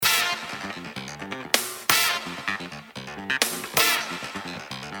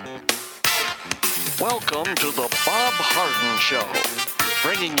Welcome to the Bob Harden Show,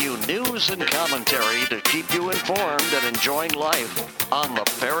 bringing you news and commentary to keep you informed and enjoying life on the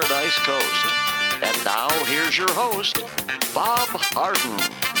Paradise Coast. And now, here's your host, Bob Harden.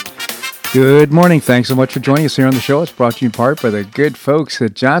 Good morning. Thanks so much for joining us here on the show. It's brought to you in part by the good folks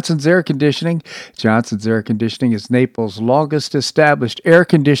at Johnson's Air Conditioning. Johnson's Air Conditioning is Naples' longest established air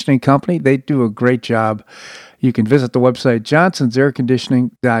conditioning company. They do a great job. You can visit the website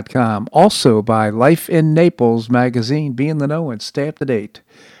johnsonsairconditioning.com. Also by Life in Naples magazine. Be in the know and stay up to date.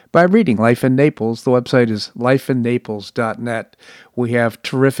 By reading Life in Naples, the website is lifeinnaples.net. We have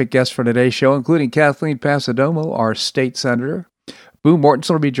terrific guests for today's show, including Kathleen Pasadomo, our state senator. Boo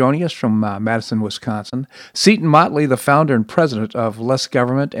Mortensen will be joining us from Madison, Wisconsin. Seton Motley, the founder and president of Less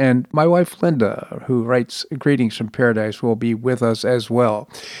Government, and my wife Linda, who writes Greetings from Paradise, will be with us as well.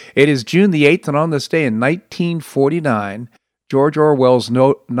 It is June the 8th, and on this day in 1949, George Orwell's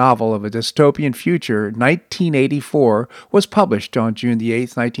novel of a dystopian future, 1984, was published on June the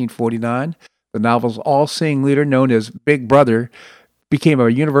 8th, 1949. The novel's all-seeing leader, known as Big Brother, became a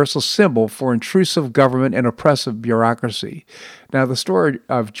universal symbol for intrusive government and oppressive bureaucracy. Now, the story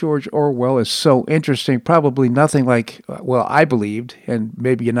of George Orwell is so interesting, probably nothing like, well, I believed, and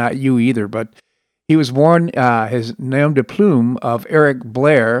maybe not you either, but he was born, his nom de plume of Eric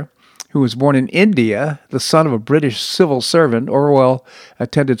Blair, who was born in India, the son of a British civil servant. Orwell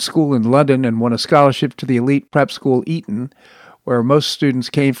attended school in London and won a scholarship to the elite prep school Eton, where most students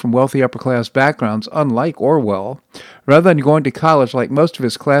came from wealthy upper-class backgrounds, unlike Orwell. Rather than going to college like most of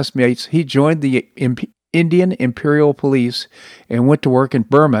his classmates, he joined the Indian Imperial Police and went to work in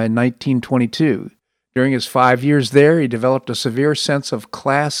Burma in 1922. During his 5 years there, he developed a severe sense of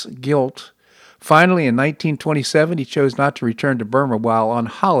class guilt. Finally, in 1927, he chose not to return to Burma while on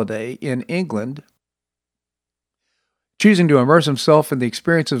holiday in England. Choosing to immerse himself in the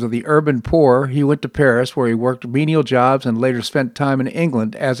experiences of the urban poor, he went to Paris, where he worked menial jobs and later spent time in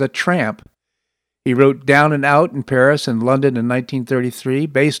England as a tramp. He wrote Down and Out in Paris and London in 1933,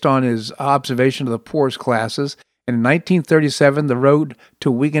 based on his observation of the poorest classes, and in 1937, The Road to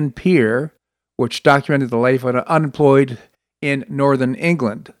Wigan Pier, which documented the life of an unemployed in northern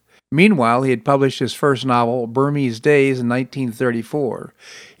England. Meanwhile, he had published his first novel, Burmese Days, in 1934.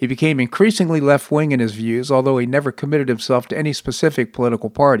 He became increasingly left-wing in his views, although he never committed himself to any specific political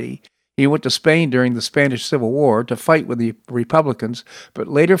party. He went to Spain during the Spanish Civil War to fight with the Republicans, but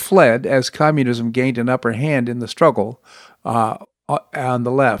later fled as communism gained an upper hand in the struggle on the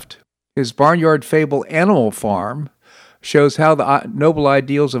left. His barnyard fable, Animal Farm, shows how the noble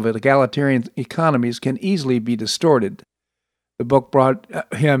ideals of egalitarian economies can easily be distorted. The book brought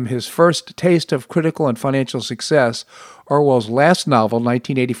him his first taste of critical and financial success. Orwell's last novel,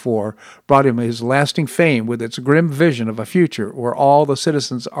 1984, brought him his lasting fame with its grim vision of a future where all the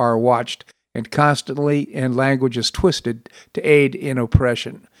citizens are watched and constantly and language is twisted to aid in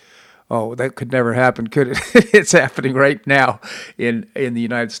oppression. Oh, that could never happen, could it? It's happening right now in the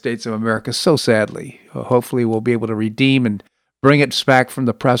United States of America, so sadly. Hopefully we'll be able to redeem and bring it back from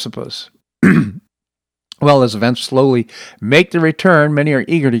the precipice. Well, as events slowly make their return, many are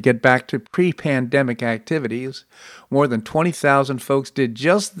eager to get back to pre-pandemic activities. More than 20,000 folks did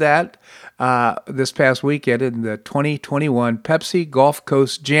just that this past weekend in the 2021 Pepsi Gulf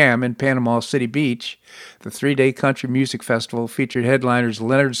Coast Jam in Panama City Beach. The three-day country music festival featured headliners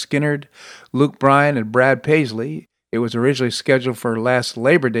Leonard Skinner, Luke Bryan, and Brad Paisley. It was originally scheduled for last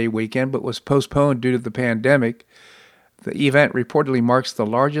Labor Day weekend, but was postponed due to the pandemic. The event reportedly marks the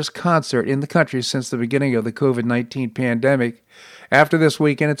largest concert in the country since the beginning of the COVID-19 pandemic. After this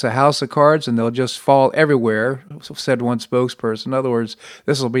weekend, it's a house of cards, and they'll just fall everywhere, said one spokesperson. In other words,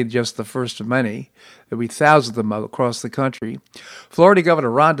 this will be just the first of many. There'll be thousands of them across the country. Florida Governor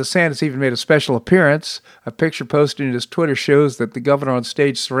Ron DeSantis even made a special appearance. A picture posted in his Twitter shows that the governor on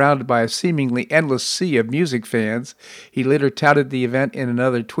stage surrounded by a seemingly endless sea of music fans. He later touted the event in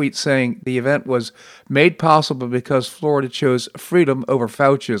another tweet, saying the event was made possible because Florida chose freedom over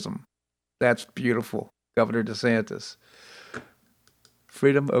Faucism. That's beautiful, Governor DeSantis.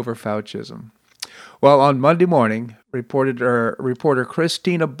 Freedom over Faucism. Well, on Monday morning, reporter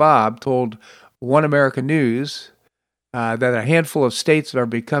Christina Bobb told One America News that a handful of states are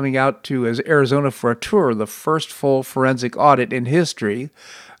coming out to as Arizona for a tour, the first full forensic audit in history.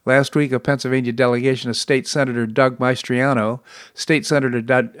 Last week, a Pennsylvania delegation of State Senator Doug Mastriano, State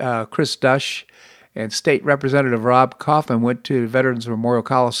Senator Chris Dush, and State Representative Rob Kaufman went to Veterans Memorial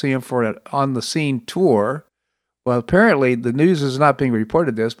Coliseum for an on-the-scene tour. Well, apparently, the news is not being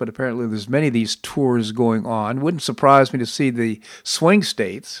reported this, but apparently there's many of these tours going on. Wouldn't surprise me to see the swing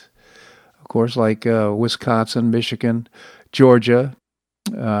states, of course, like Wisconsin, Michigan, Georgia,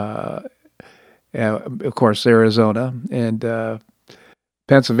 of course, Arizona, and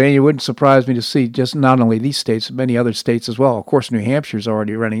Pennsylvania. Wouldn't surprise me to see just not only these states, but many other states as well. Of course, New Hampshire's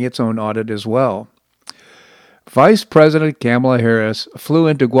already running its own audit as well. Vice President Kamala Harris flew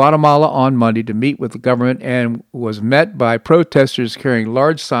into Guatemala on Monday to meet with the government and was met by protesters carrying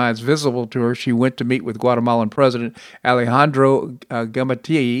large signs visible to her. She went to meet with Guatemalan President Alejandro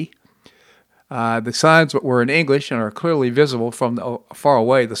Gamati. The signs were in English and are clearly visible from far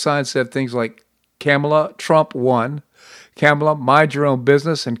away. The signs said things like, Kamala, Trump won, Kamala, mind your own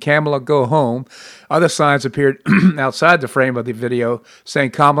business, and Kamala, go home. Other signs appeared outside the frame of the video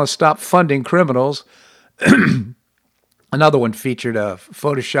saying, Kamala, stop funding criminals. Another one featured a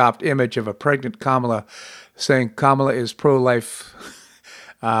photoshopped image of a pregnant Kamala saying Kamala is pro-life,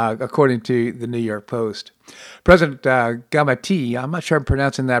 according to the New York Post. President Gamati, I'm not sure I'm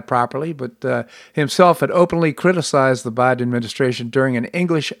pronouncing that properly, but himself had openly criticized the Biden administration during an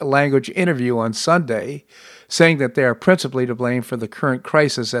English language interview on Sunday, saying that they are principally to blame for the current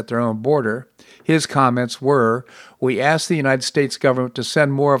crisis at their own border. His comments were, we asked the United States government to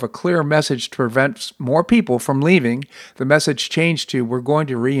send more of a clear message to prevent more people from leaving. The message changed to, we're going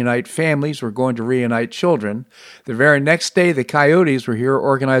to reunite families, we're going to reunite children. The very next day, the Coyotes were here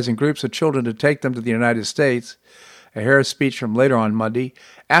organizing groups of children to take them to the United States. A Harris speech from later on Monday,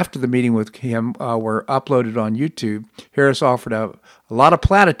 after the meeting with him, were uploaded on YouTube. Harris offered a lot of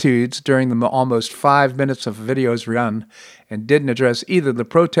platitudes during the almost 5 minutes of videos run and didn't address either the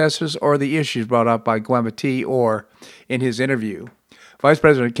protesters or the issues brought up by Guamati or in his interview. Vice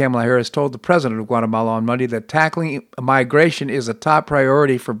President Kamala Harris told the president of Guatemala on Monday that tackling migration is a top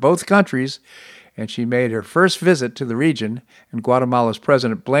priority for both countries, and she made her first visit to the region, and Guatemala's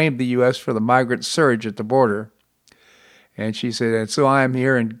president blamed the U.S. for the migrant surge at the border. And she said, and so I am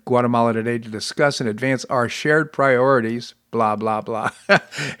here in Guatemala today to discuss and advance our shared priorities, blah, blah, blah.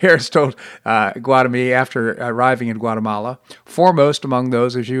 Harris told Guatemala after arriving in Guatemala, foremost among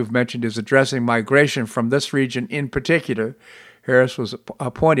those, as you've mentioned, is addressing migration from this region in particular. Harris was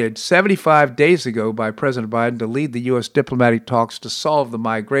appointed 75 days ago by President Biden to lead the U.S. diplomatic talks to solve the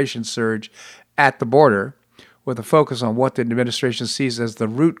migration surge at the border, with a focus on what the administration sees as the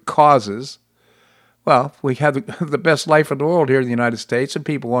root causes. Well, we have the best life in the world here in the United States, and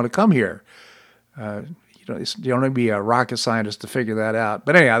people want to come here. You don't need to be a rocket scientist to figure that out.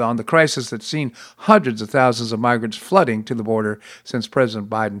 But anyhow, on the crisis that's seen hundreds of thousands of migrants flooding to the border since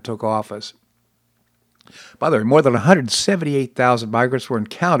President Biden took office. By the way, more than 178,000 migrants were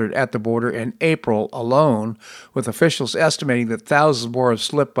encountered at the border in April alone, with officials estimating that thousands more have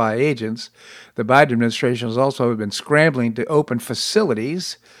slipped by agents. The Biden administration has also been scrambling to open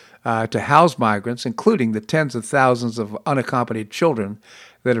facilities to house migrants, including the tens of thousands of unaccompanied children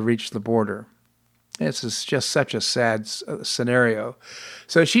that have reached the border. This is just such a sad scenario.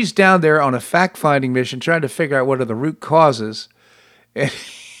 So she's down there on a fact-finding mission trying to figure out what are the root causes.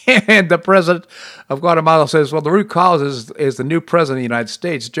 And the president of Guatemala says, well, the root cause is the new president of the United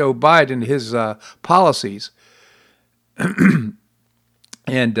States, Joe Biden, his policies. And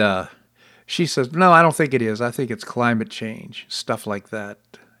she says, no, I don't think it is. I think it's climate change, stuff like that.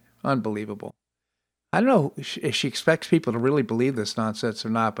 Unbelievable. I don't know if she expects people to really believe this nonsense or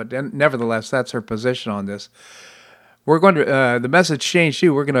not, but nevertheless, that's her position on this. We're going to, the message changed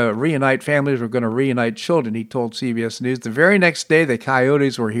too. We're going to reunite families. We're going to reunite children, he told CBS News. The very next day, the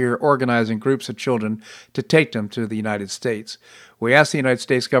Coyotes were here organizing groups of children to take them to the United States. We asked the United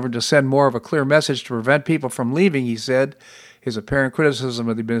States government to send more of a clear message to prevent people from leaving, he said. His apparent criticism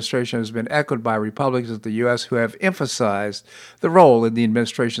of the administration has been echoed by Republicans of the U.S. who have emphasized the role in the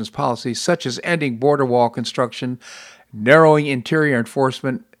administration's policies, such as ending border wall construction, narrowing interior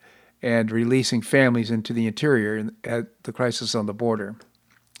enforcement, and releasing families into the interior at the crisis on the border.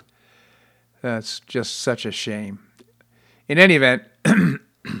 That's just such a shame. In any event,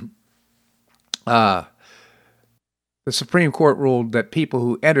 the Supreme Court ruled that people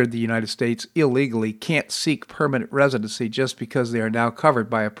who entered the United States illegally can't seek permanent residency just because they are now covered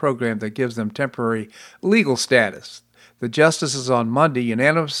by a program that gives them temporary legal status. The justices on Monday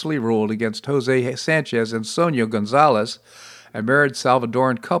unanimously ruled against Jose Sanchez and Sonia Gonzalez, a married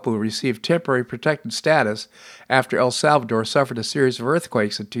Salvadoran couple who received temporary protected status after El Salvador suffered a series of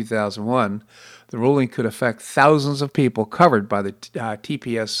earthquakes in 2001. The ruling could affect thousands of people covered by the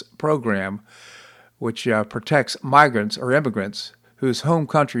TPS program, which protects migrants or immigrants whose home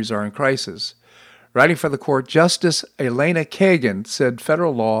countries are in crisis. Writing for the court, Justice Elena Kagan said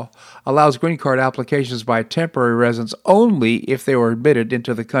federal law allows green card applications by temporary residents only if they were admitted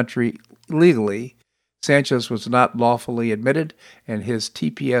into the country legally. Sanchez was not lawfully admitted, and his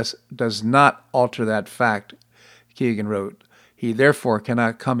TPS does not alter that fact, Kagan wrote. He therefore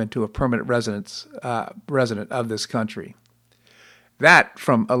cannot come into a permanent resident of this country. That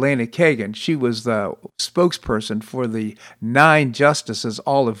from Elena Kagan. She was the spokesperson for the 9 justices,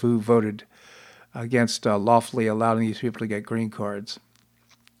 all of who voted against lawfully allowing these people to get green cards.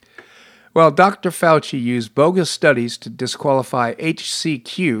 Well, Dr. Fauci used bogus studies to disqualify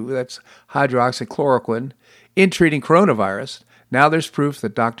HCQ, that's hydroxychloroquine, in treating coronavirus. Now there's proof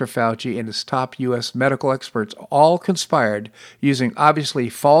that Dr. Fauci and his top U.S. medical experts all conspired using obviously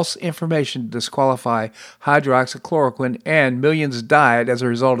false information to disqualify hydroxychloroquine, and millions died as a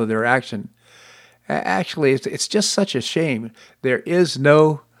result of their action. Actually, it's just such a shame. There is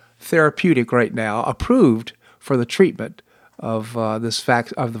no therapeutic right now approved for the treatment of of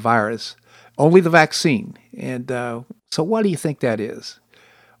the virus. Only the vaccine. And so what do you think that is?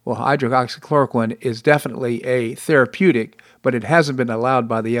 Well, hydroxychloroquine is definitely a therapeutic, but it hasn't been allowed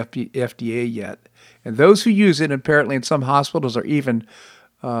by the FDA yet. And those who use it, apparently in some hospitals, are even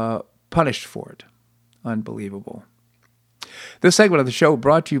punished for it. Unbelievable. This segment of the show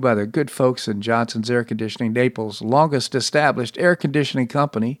brought to you by the good folks in Johnson's Air Conditioning, Naples' longest established air conditioning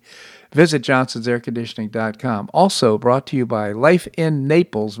company. Visit johnsonsairconditioning.com. Also brought to you by Life in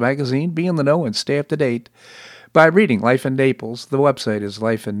Naples magazine. Be in the know and stay up to date by reading Life in Naples. The website is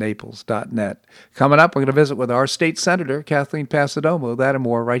lifeinnaples.net. Coming up, we're going to visit with our state senator, Kathleen Passidomo. That and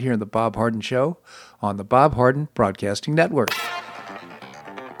more right here in The Bob Harden Show on the Bob Harden Broadcasting Network.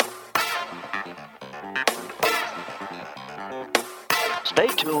 Stay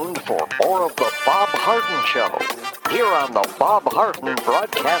tuned for more of The Bob Harden Show here on the Bob Harden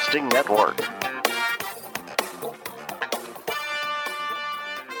Broadcasting Network.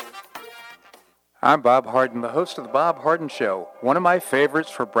 I'm Bob Harden, the host of The Bob Harden Show. One of my favorites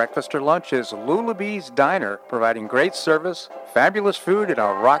for breakfast or lunch is Lulabee's Diner, providing great service, fabulous food, and a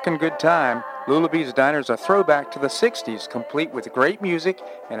rockin' good time. Lulabee's Diner is a throwback to the 60s, complete with great music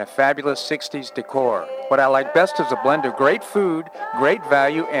and a fabulous 60s decor. What I like best is a blend of great food, great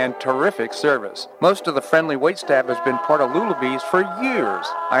value, and terrific service. Most of the friendly waitstaff has been part of Lulabee's for years.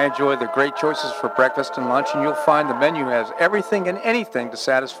 I enjoy the great choices for breakfast and lunch, and you'll find the menu has everything and anything to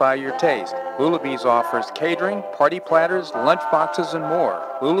satisfy your taste. Lulabee's offers catering, party platters, lunch boxes, and more.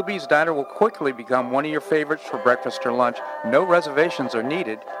 Lulabee's Diner will quickly become one of your favorites for breakfast or lunch. No reservations are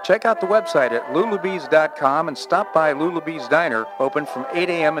needed. Check out the website at lulabees.com and stop by Lulabee's Diner, open from 8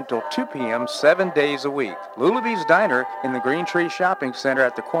 a.m. until 2 p.m. 7 days a week. Lulabee's Diner in the Green Tree Shopping Center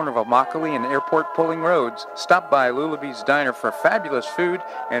at the corner of Immokalee and Airport Pulling Roads. Stop by Lulabee's Diner for fabulous food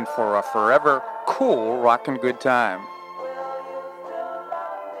and for a forever cool rockin' good time.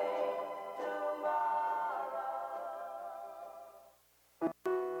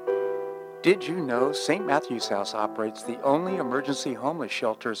 Did you know St. Matthew's House operates the only emergency homeless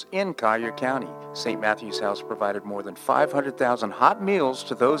shelters in Collier County? St. Matthew's House provided more than 500,000 hot meals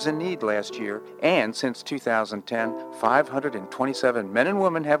to those in need last year, and since 2010, 527 men and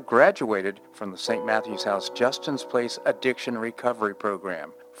women have graduated from the St. Matthew's House Justin's Place Addiction Recovery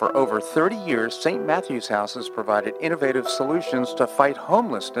Program. For over 30 years, St. Matthew's House has provided innovative solutions to fight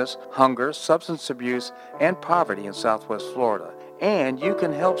homelessness, hunger, substance abuse, and poverty in Southwest Florida. And you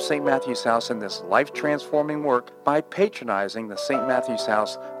can help St. Matthew's House in this life-transforming work by patronizing the St. Matthew's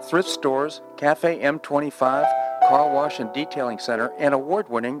House thrift stores, Cafe M25, car wash and detailing center, and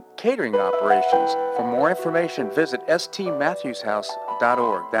award-winning catering operations. For more information, visit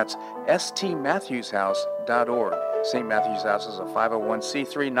stmatthewshouse.org. That's stmatthewshouse.org. St. Matthew's House is a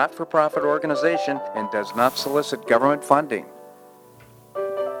 501c3 not-for-profit organization and does not solicit government funding.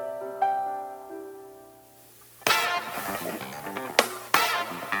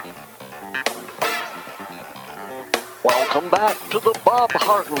 Welcome back to the Bob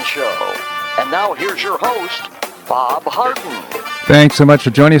Harden Show. And now here's your host, Bob Harden. Thanks so much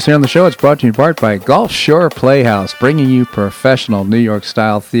for joining us here on the show. It's brought to you in part by Gulf Shore Playhouse, bringing you professional New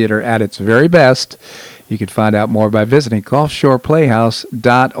York-style theater at its very best. You can find out more by visiting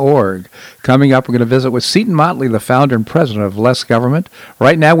gulfshoreplayhouse.org. Coming up, we're going to visit with Seton Motley, the founder and president of Less Government.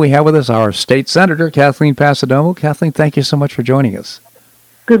 Right now, we have with us our state senator, Kathleen Passidomo. Kathleen, thank you so much for joining us.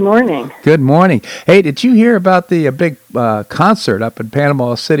 Good morning. Good morning. Hey, did you hear about the big concert up in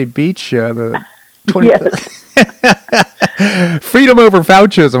Panama City Beach? The 20- Yes. Freedom over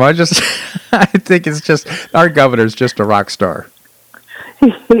Faucism. I think it's just, our governor's just a rock star. He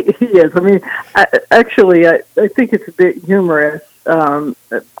is. I mean, I think it's a bit humorous,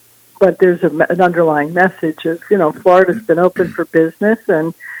 but there's an underlying message of, Florida's been open for business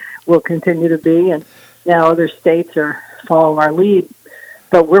and will continue to be, and now other states are following our lead.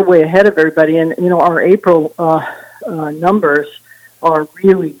 But we're way ahead of everybody, and our April numbers are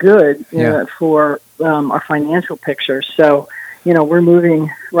really good for our financial picture. So, we're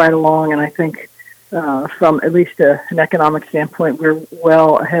moving right along, and I think from at least an economic standpoint, we're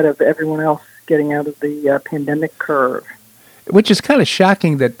well ahead of everyone else getting out of the pandemic curve. Which is kind of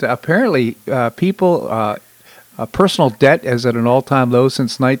shocking that apparently people, personal debt is at an all-time low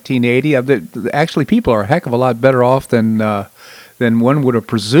since 1980. Actually, people are a heck of a lot better off than one would have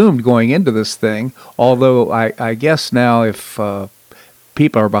presumed going into this thing. Although I guess now if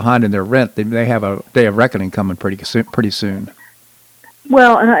people are behind in their rent, they have a day of reckoning coming pretty soon.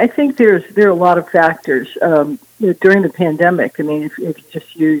 Well, and I think there are a lot of factors during the pandemic. I mean, if you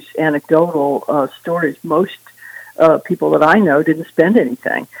just use anecdotal stories, most people that I know didn't spend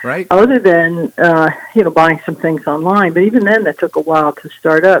anything, right? Other than buying some things online. But even then, that took a while to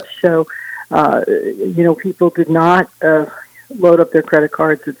start up. So people did not load up their credit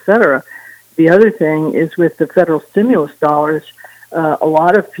cards, etc. The other thing is with the federal stimulus dollars, a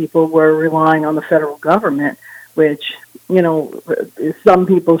lot of people were relying on the federal government, which, some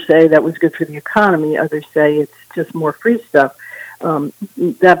people say that was good for the economy. Others say it's just more free stuff.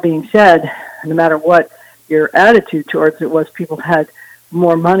 That being said, no matter what your attitude towards it was, people had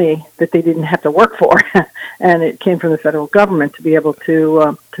more money that they didn't have to work for, and it came from the federal government to be able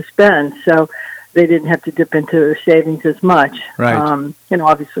to spend. So they didn't have to dip into their savings as much. Right.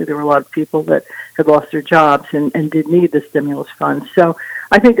 Obviously there were a lot of people that had lost their jobs and did need the stimulus funds. So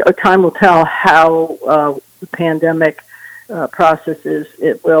I think time will tell how the pandemic processes.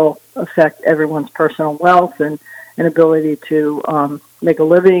 It will affect everyone's personal wealth and ability to make a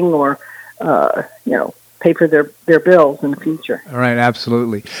living or, pay for their bills in the future. All right,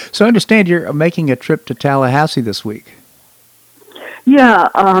 absolutely. So I understand you're making a trip to Tallahassee this week. Yeah,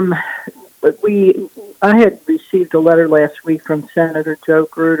 I had received a letter last week from Senator Joe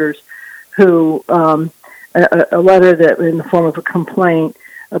Gruters, who a letter that in the form of a complaint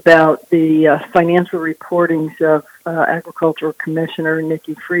about the financial reportings of Agricultural Commissioner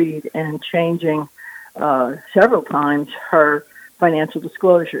Nikki Fried and changing several times her financial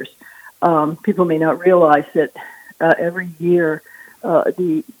disclosures. People may not realize that every year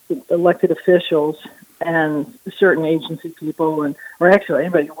the elected officials and certain agency people, or actually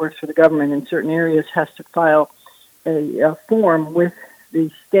anybody who works for the government in certain areas, has to file a form with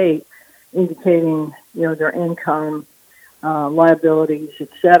the state indicating, their income, liabilities,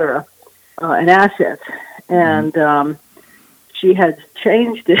 etc., and assets. And she has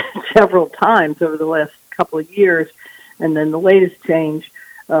changed it several times over the last couple of years, and then the latest change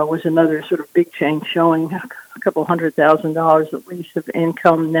was another sort of big change showing a couple $100,000 at least of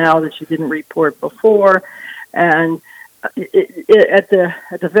income now that she didn't report before, and at the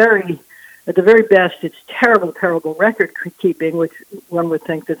very best, it's terrible record keeping, which one would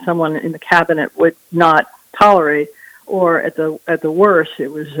think that someone in the cabinet would not tolerate, or at the worst, it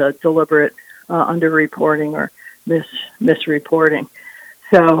was deliberate underreporting or misreporting.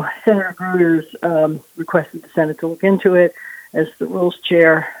 So Senator Gruters requested the Senate to look into it. As the Rules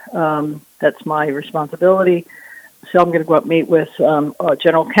Chair, that's my responsibility. So I'm going to go up and meet with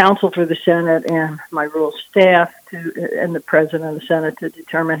General Counsel for the Senate and my Rules staff and the President of the Senate to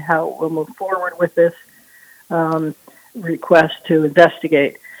determine how we'll move forward with this request to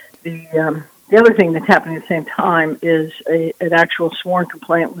investigate. The other thing that's happening at the same time is an actual sworn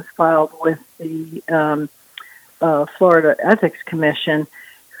complaint was filed with the Florida Ethics Commission,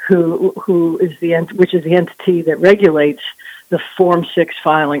 which is the entity that regulates the Form 6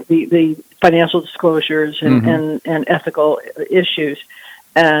 filing, the financial disclosures and ethical issues.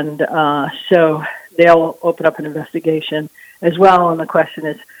 And so they'll open up an investigation as well. And the question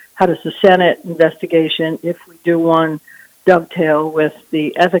is, how does the Senate investigation, if we do one, dovetail with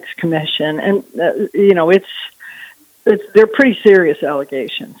the Ethics Commission? And, they're pretty serious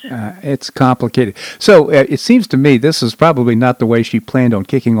allegations. It's complicated. So it seems to me this is probably not the way she planned on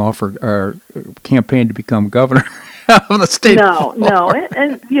kicking off her campaign to become governor of the state. No.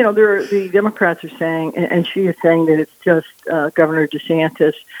 And the Democrats are saying, and she is saying that it's just Governor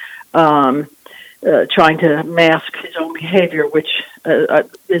DeSantis trying to mask his own behavior, which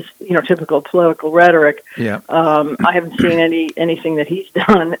is typical political rhetoric. Yeah. I haven't seen anything that he's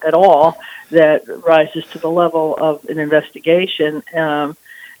done at all that rises to the level of an investigation.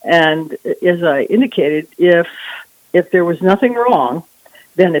 And as I indicated, if there was nothing wrong,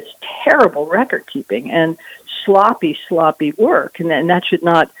 then it's terrible record keeping and sloppy work, and that should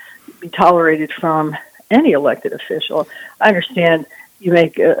not be tolerated from any elected official. I understand you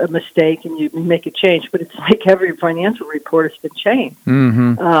make a mistake and you make a change, but it's like every financial report has been changed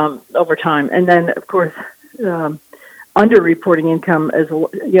over time. And then, of course, underreporting income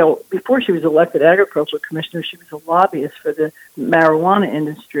before she was elected agricultural commissioner, she was a lobbyist for the marijuana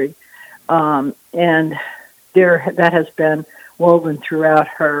industry, and that has been woven throughout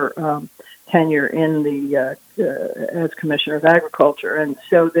her tenure in the as Commissioner of Agriculture. And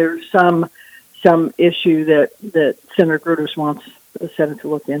so there's some issue that Senator Gruters wants the Senate to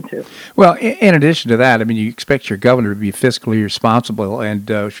look into. Well, in addition to that, I mean, you expect your governor to be fiscally responsible and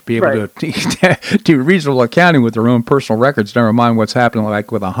should be able to do reasonable accounting with their own personal records, never mind what's happening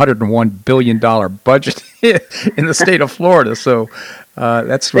like with a $101 billion budget in the state of Florida. So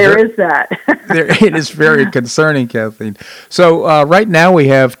is that. It is very concerning, Kathleen. So right now we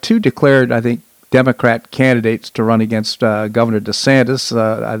have two declared, I think, Democrat candidates to run against Governor DeSantis.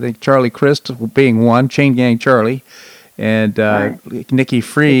 I think Charlie Crist being one, Chain Gang Charlie, and Nikki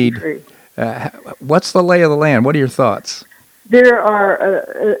Fried. What's the lay of the land? What are your thoughts? There are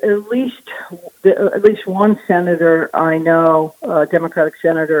at least one senator I know, Democratic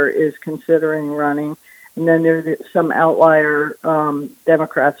senator, is considering running, and then there's some outlier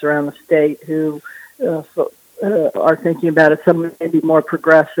Democrats around the state who are thinking about it. Some may be more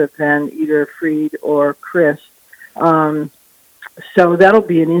progressive than either Fried or Crist. So that'll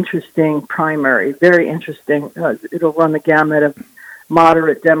be an interesting primary, very interesting. It'll run the gamut of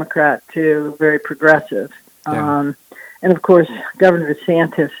moderate Democrat to very progressive. Yeah. And, of course, Governor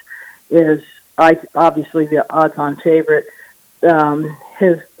DeSantis is obviously the odds-on favorite.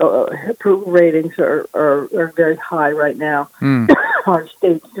 His approval ratings are very high right now. Our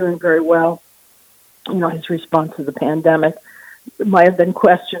state's doing very well. You know, his response to the pandemic might have been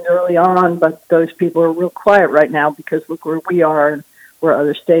questioned early on, but those people are real quiet right now because look where we are and where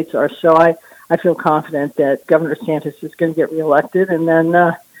other states are. So I feel confident that Governor DeSantis is going to get reelected. And then,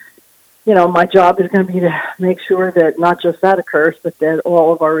 my job is going to be to make sure that not just that occurs, but that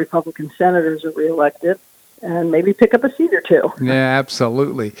all of our Republican senators are reelected and maybe pick up a seat or two. Yeah,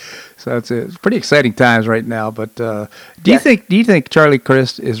 absolutely. So it's pretty exciting times right now. But do you think Charlie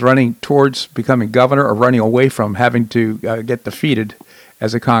Crist is running towards becoming governor or running away from having to get defeated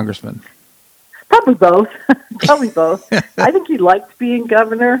as a congressman? Probably both. Probably both. I think he liked being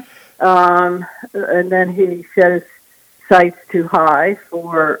governor, and then he set his sights too high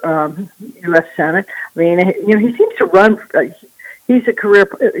for U.S. Senate. I mean, he seems to run. He is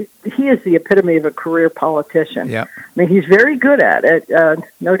the epitome of a career politician. Yep. I mean, he's very good at it,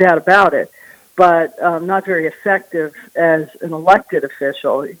 no doubt about it, but not very effective as an elected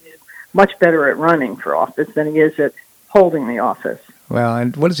official. He's much better at running for office than he is at holding the office. Well,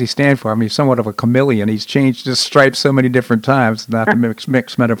 and what does he stand for? I mean, he's somewhat of a chameleon. He's changed his stripes so many different times, not to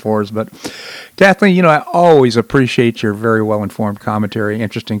mix metaphors. But, Kathleen, I always appreciate your very well-informed commentary,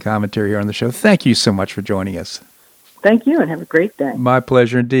 interesting commentary here on the show. Thank you so much for joining us. Thank you, and have a great day. My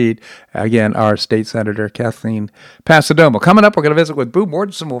pleasure indeed. Again, our State Senator, Kathleen Passidomo. Coming up, we're going to visit with Boo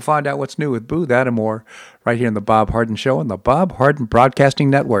Mortensen. We'll find out what's new with Boo, that and more, right here on The Bob Harden Show on the Bob Harden Broadcasting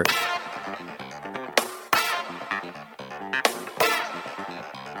Network.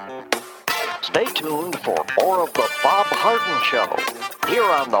 Stay tuned for more of The Bob Harden Show, here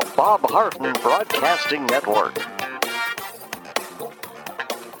on the Bob Harden Broadcasting Network.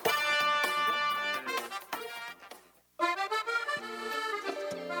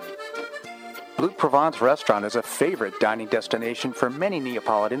 Blue Provence Restaurant is a favorite dining destination for many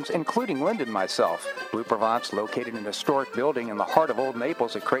Neapolitans, including Linda and myself. Blue Provence, located in a historic building in the heart of Old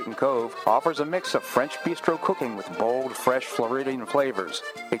Naples at Creighton Cove, offers a mix of French bistro cooking with bold, fresh Floridian flavors.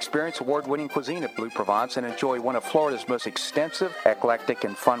 Experience award-winning cuisine at Blue Provence and enjoy one of Florida's most extensive, eclectic,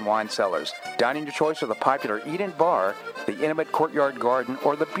 and fun wine cellars. Dining your choice of the popular Eat-In Bar, the intimate courtyard garden,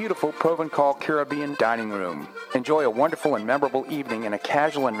 or the beautiful Provencal Caribbean dining room. Enjoy a wonderful and memorable evening in a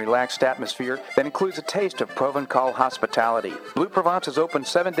casual and relaxed atmosphere that includes a taste of Provencal hospitality. Blue Provence is open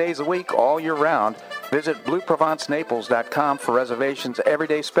 7 days a week, all year round. Visit BlueProvenceNaples.com for reservations,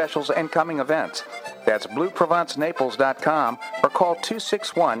 everyday specials, and coming events. That's BlueProvenceNaples.com or call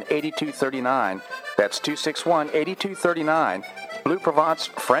 261-8239. That's 261-8239. Blue Provence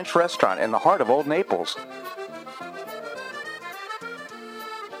French Restaurant in the heart of Old Naples.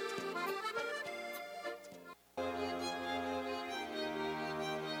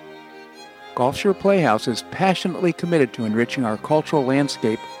 Gulfshire Playhouse is passionately committed to enriching our cultural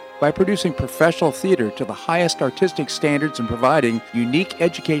landscape by producing professional theater to the highest artistic standards and providing unique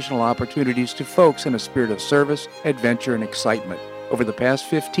educational opportunities to folks in a spirit of service, adventure, and excitement. Over the past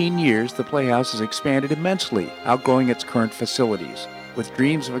 15 years, the Playhouse has expanded immensely, outgrowing its current facilities. with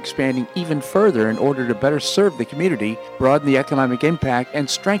dreams of expanding even further in order to better serve the community, broaden the economic impact, and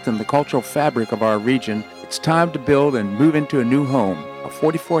strengthen the cultural fabric of our region, it's time to build and move into a new home. A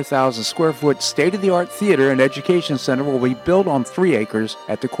 44,000 square foot state-of-the-art theater and education center will be built on 3 acres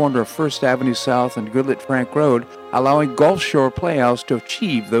at the corner of 1st Avenue South and Goodlet Frank Road, allowing Gulf Shore Playhouse to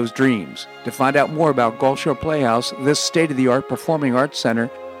achieve those dreams. To find out more about Gulf Shore Playhouse, this state-of-the-art performing arts center,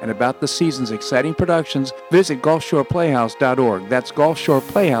 and about the season's exciting productions, visit GulfShorePlayhouse.org. That's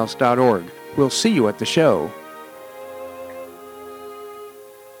GulfShorePlayhouse.org. We'll see you at the show.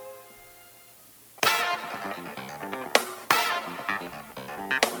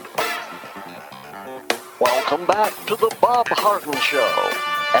 Welcome back to the Bob Harden Show.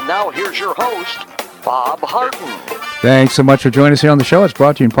 And now here's your host, Bob Harden. Thanks so much for joining us here on the show. It's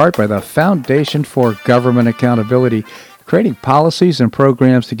brought to you in part by the Foundation for Government Accountability, creating policies and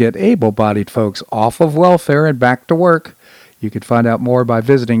programs to get able-bodied folks off of welfare and back to work. You can find out more by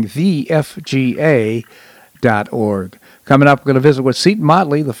visiting thefga.org. Coming up, we're going to visit with Seton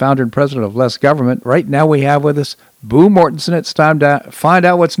Motley, the founder and president of Less Government. Right now we have with us Boo Mortensen. It's time to find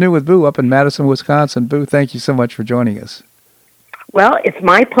out what's new with Boo up in Madison, Wisconsin. Boo, thank you so much for joining us. Well, it's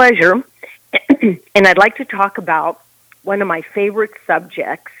my pleasure, and I'd like to talk about one of my favorite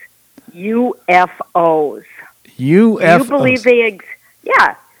subjects, UFOs. UFOs. Do you believe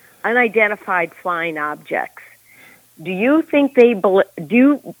unidentified flying objects? Do you think do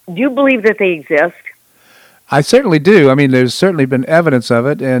you believe that they exist? I certainly do. I mean, there's certainly been evidence of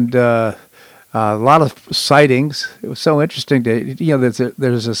it, and a lot of sightings. It was so interesting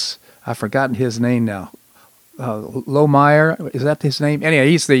there's this, I've forgotten his name now. Lohmeyer, is that his name? Anyway,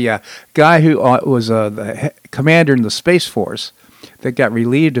 he's the guy who was the commander in the Space Force that got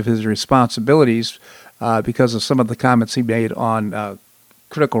relieved of his responsibilities because of some of the comments he made on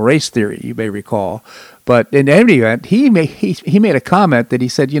critical race theory, you may recall. But in any event, he made a comment that he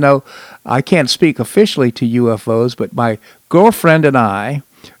said, I can't speak officially to UFOs, but my girlfriend and I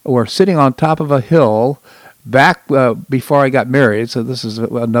were sitting on top of a hill back before I got married, so this is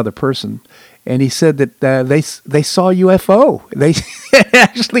another person, and he said that they saw UFO. They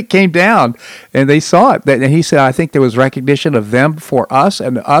actually came down, and they saw it. And he said, I think there was recognition of them for us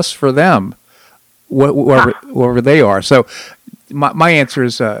and us for them, wherever they are. So my answer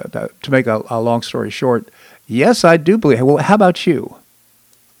is, to make a long story short, yes, I do believe. Well, how about you?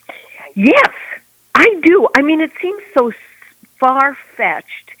 Yes, I do. I mean, it seems so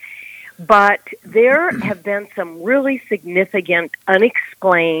far-fetched, but there have been some really significant,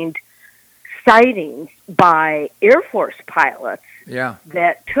 unexplained sightings by Air Force pilots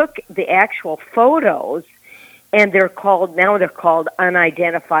that took the actual photos, and they're called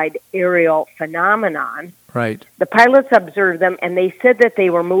unidentified aerial phenomenon. Right. The pilots observed them, and they said that they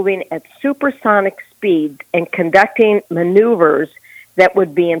were moving at supersonic speed and conducting maneuvers that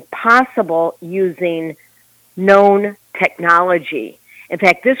would be impossible using known technology. In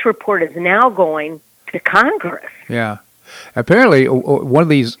fact, this report is now going to Congress. Yeah. Apparently, one of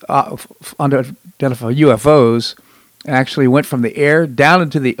these unidentified UFOs actually went from the air down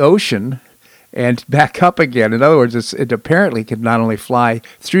into the ocean and back up again. In other words, it apparently can not only fly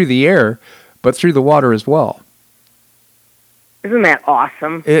through the air, but through the water as well. Isn't that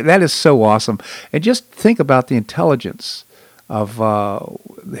awesome? That is so awesome. And just think about the intelligence of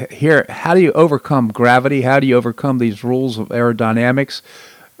here. How do you overcome gravity? How do you overcome these rules of aerodynamics?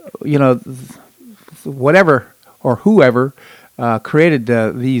 Whatever or whoever created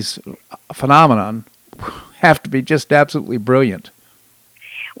these phenomenon have to be just absolutely brilliant.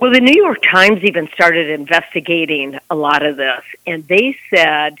 Well, the New York Times even started investigating a lot of this, and they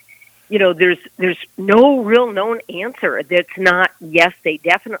said, there's no real known answer. That's not, yes, they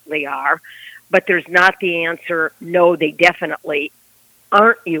definitely are, but there's not the answer, no, they definitely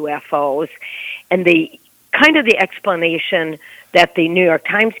aren't UFOs. And the explanation that the New York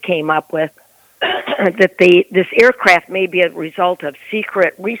Times came up with, that this aircraft may be a result of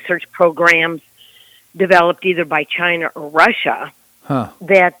secret research programs developed either by China or Russia,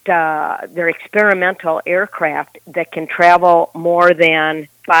 that they're experimental aircraft that can travel more than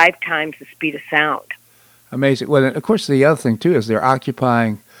 5 times the speed of sound. Amazing. Well, of course, the other thing, too, is they're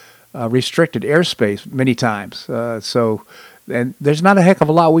occupying restricted airspace many times. And there's not a heck of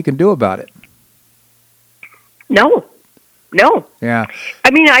a lot we can do about it. No. Yeah.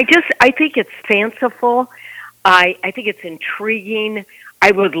 I mean, I think it's fanciful. I think it's intriguing. I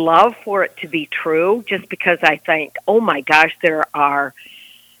would love for it to be true, just because I think, oh my gosh, there are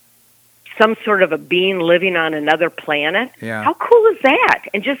some sort of a being living on another planet. Yeah. How cool is that?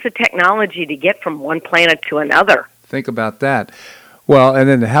 And just the technology to get from one planet to another. Think about that. Well, and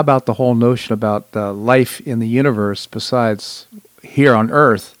then how about the whole notion about life in the universe besides here on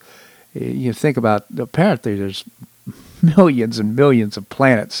Earth. You think about, apparently there's millions and millions of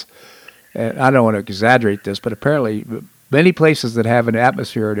planets. And I don't want to exaggerate this, but apparently many places that have an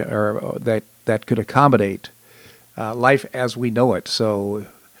atmosphere or that could accommodate life as we know it. So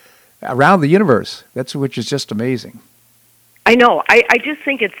around the universe, which is just amazing. I know. I just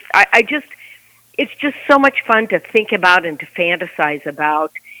think it's just so much fun to think about and to fantasize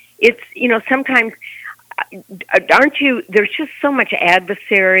about. It's, sometimes, there's just so much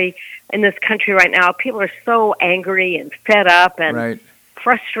adversary in this country right now. People are so angry and fed up and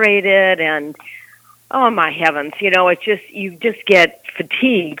frustrated and, oh my heavens, you just get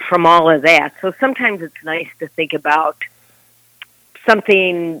fatigued from all of that. So sometimes it's nice to think about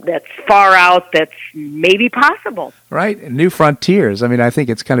something that's far out that's maybe possible. Right, and new frontiers. I mean, I think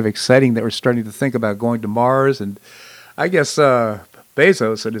it's kind of exciting that we're starting to think about going to Mars, and I guess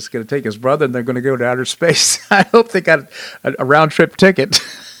Bezos is going to take his brother and they're going to go to outer space. I hope they got a round-trip ticket.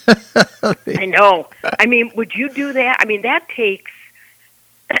 I know. I mean, would you do that? I mean, that takes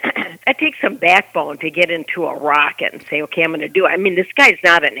some backbone to get into a rocket and say, okay, I'm going to do it. I mean, this guy's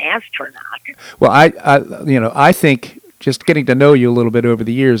not an astronaut. Well, I think just getting to know you a little bit over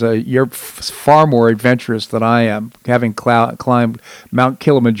the years, you're far more adventurous than I am, having climbed Mount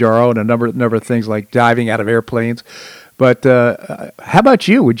Kilimanjaro and a number of things like diving out of airplanes. But how about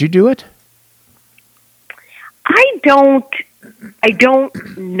you? Would you do it? I don't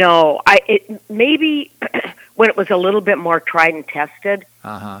know. Maybe when it was a little bit more tried and tested.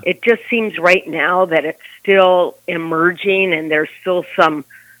 It just seems right now that it's still emerging and there's still some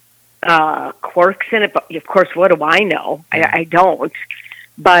quirks in it. But of course, what do I know? I don't.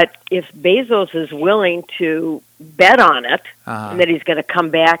 But if Bezos is willing to bet on it and that he's going to come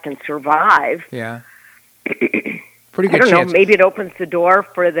back and survive, pretty good I don't chance. know. Maybe it opens the door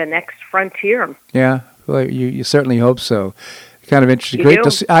for the next frontier. Yeah, well, you certainly hope so. Kind of interesting.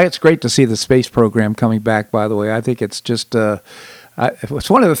 It's great to see the space program coming back. By the way, I think it's just it's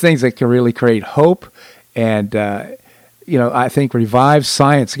one of the things that can really create hope, and I think revive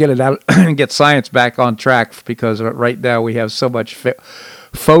science, get it out, get science back on track, because right now we have so much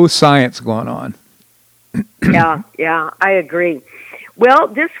faux science going on. Yeah, I agree. Well,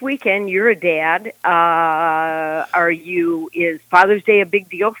 this weekend you're a dad. Is Father's Day a big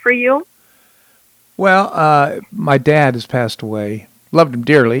deal for you? Well, my dad has passed away. Loved him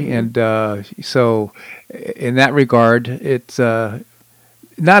dearly, and so in that regard, it's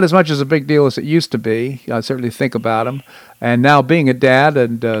not as much as a big deal as it used to be. I certainly think about him, and now being a dad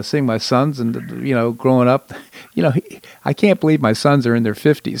and seeing my sons and growing up, I can't believe my sons are in their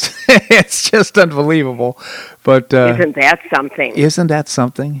 50s. It's just unbelievable. But isn't that something? Isn't that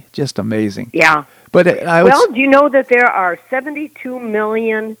something? Just amazing. Yeah. But do you know that there are 72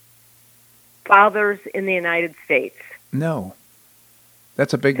 million fathers in the United States? No.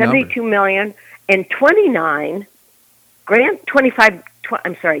 That's a big 72 number. million and 29 grandfathers,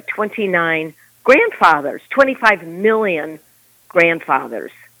 25 million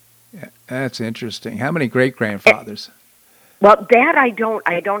grandfathers. Yeah, that's interesting. How many great-grandfathers? Well, that I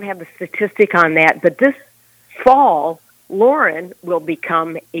don't have the statistic on that, but this fall, Lauren will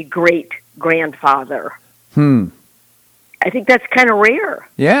become a great-grandfather. I think that's kind of rare.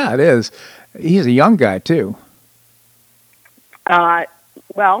 Yeah, it is. He's a young guy, too.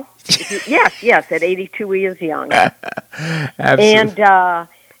 Well, yes, at 82 he is young. Absolutely. And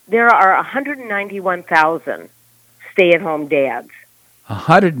there are 191,000 stay-at-home dads.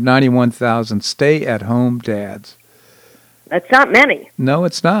 191,000 stay-at-home dads. That's not many. No,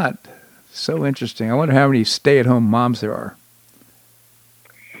 it's not. So interesting. I wonder how many stay-at-home moms there are.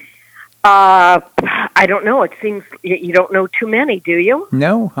 I don't know. It seems you don't know too many, do you?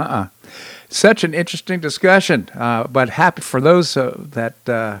 No, Such an interesting discussion, but happy for those that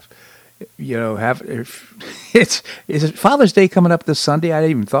have. Is it Father's Day coming up this Sunday? I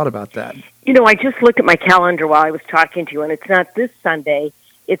hadn't even thought about that. I just looked at my calendar while I was talking to you, and it's not this Sunday.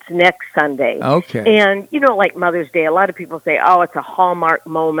 It's next Sunday. Okay. And like Mother's Day, a lot of people say, "Oh, it's a Hallmark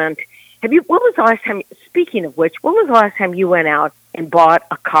moment." What was the last time? Speaking of which, when was the last time you went out and bought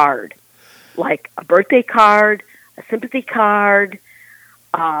a card, like a birthday card, a sympathy card,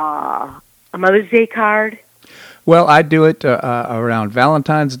 a Mother's Day card? Well, I do it around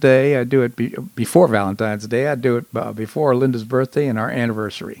Valentine's Day. I do it before Valentine's Day. I do it before Linda's birthday and our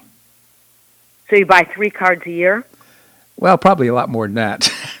anniversary. So you buy 3 cards a year? Well, probably a lot more than that,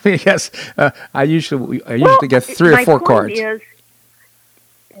 because I usually get 3 or 4 cards. My point is,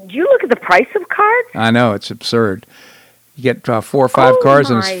 do you look at the price of cards? I know, it's absurd. You get 4 or 5 cards,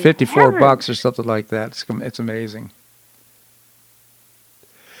 and it's $54 or something like that. It's amazing.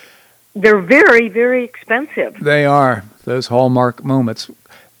 They're very, very expensive. They are. Those hallmark moments.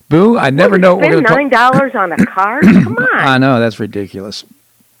 Boo, I never know what we're going to spend $9 on a card? Come on. I know, that's ridiculous.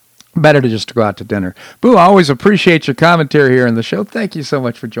 Better to just go out to dinner. Boo, I always appreciate your commentary here on the show. Thank you so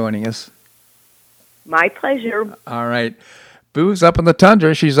much for joining us. My pleasure. All right. Boo's up in the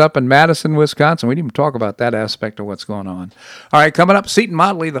tundra. She's up in Madison, Wisconsin. We didn't even talk about that aspect of what's going on. All right, coming up, Seton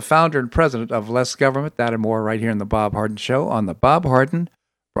Motley, the founder and president of Less Government. That and more right here in the Bob Harden Show on the Bob Harden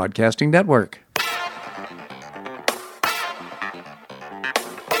Broadcasting Network.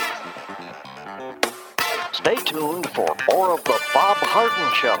 Stay tuned for more of the Bob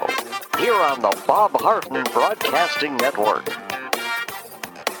Harden Show here on the Bob Harden Broadcasting Network.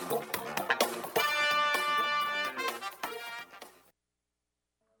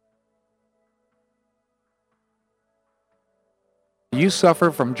 You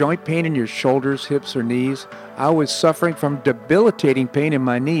suffer from joint pain in your shoulders, hips, or knees? I was suffering from debilitating pain in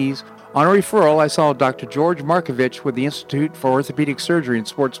my knees. On a referral, I saw Dr. George Markovich with the Institute for Orthopedic Surgery and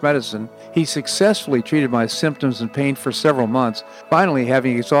Sports Medicine. He successfully treated my symptoms and pain for several months. Finally,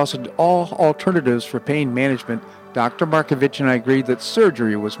 having exhausted all alternatives for pain management, Dr. Markovich and I agreed that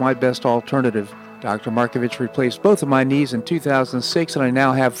surgery was my best alternative. Dr. Markovich replaced both of my knees in 2006, and I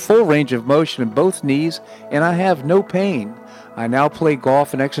now have full range of motion in both knees, and I have no pain. I now play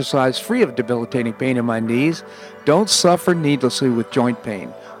golf and exercise free of debilitating pain in my knees. Don't suffer needlessly with joint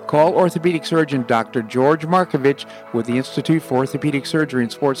pain. Call orthopedic surgeon Dr. George Markovich with the Institute for Orthopedic Surgery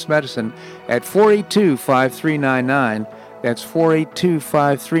and Sports Medicine at 482-5399. That's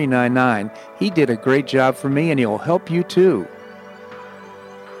 482-5399. He did a great job for me, and he'll help you too.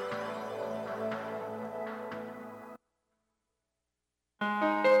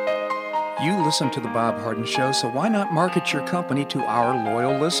 You listen to The Bob Harden Show, so why not market your company to our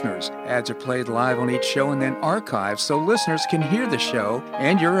loyal listeners? Ads are played live on each show and then archived so listeners can hear the show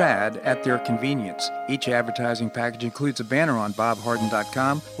and your ad at their convenience. Each advertising package includes a banner on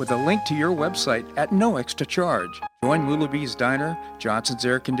bobharden.com with a link to your website at no extra charge. Join Lulabee's Diner, Johnson's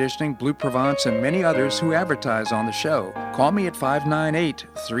Air Conditioning, Blue Provence, and many others who advertise on the show. Call me at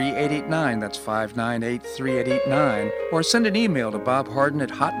 598-3889, that's 598-3889, or send an email to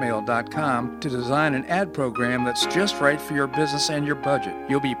bobharden@hotmail.com to design an ad program that's just right for your business and your budget.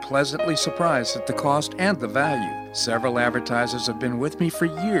 You'll be pleasantly surprised at the cost and the value. Several advertisers have been with me for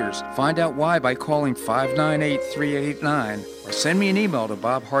years. Find out why by calling 598-3889 or send me an email to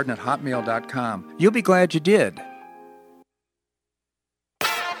bobharden@hotmail.com. You'll be glad you did.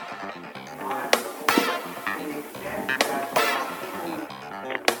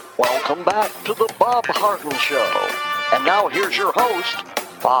 Welcome back to the Bob Harden Show. And now here's your host,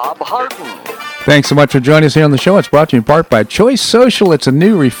 Bob Harden. Thanks so much for joining us here on the show. It's brought to you in part by Choice Social. It's a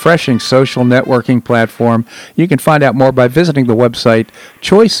new, refreshing social networking platform. You can find out more by visiting the website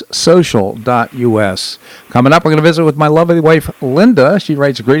choicesocial.us. Coming up, we're going to visit with my lovely wife, Linda. She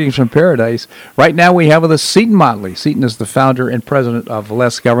writes Greetings from Paradise. Right now, we have with us Seton Motley. Seton is the founder and president of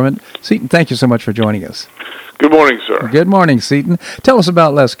Less Government. Seton, thank you so much for joining us. Good morning, sir. Good morning, Seton. Tell us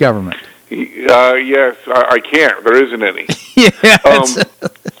about Less Government. Yes, I can't. There isn't any.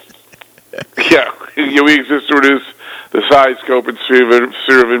 We exist to reduce the size, scope, and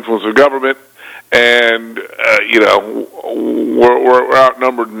sphere of influence of government, and we're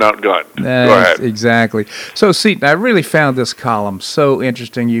outnumbered and outgunned. Go ahead. Exactly. So, Seton, I really found this column so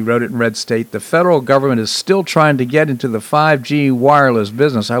interesting. You wrote it in Red State. The federal government is still trying to get into the 5G wireless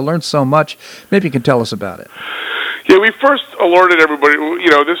business. I learned so much. Maybe you can tell us about it. Yeah, we first alerted everybody.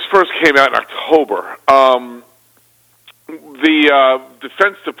 This first came out in October. The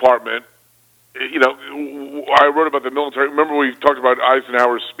Defense Department. I wrote about the military. Remember we talked about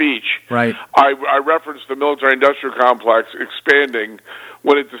Eisenhower's speech? Right. I referenced the military-industrial complex expanding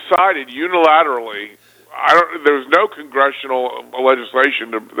when it decided unilaterally. There was no congressional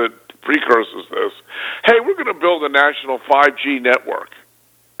legislation that precurses this. Hey, we're going to build a national 5G network,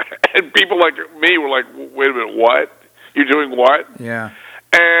 and people like me were like, "Wait a minute, what? You're doing what?" Yeah.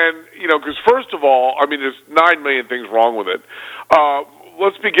 And because first of all, there's 9 million things wrong with it.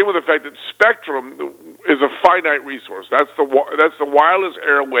 Let's begin with the fact that spectrum is a finite resource. That's the wireless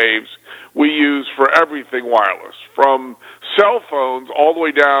airwaves we use for everything wireless, from cell phones all the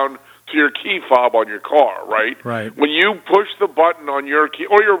way down to your key fob on your car, right? Right. When you push the button on your key,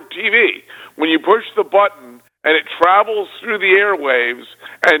 or your TV, when you push the button and it travels through the airwaves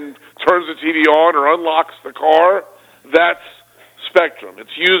and turns the TV on or unlocks the car, that's spectrum.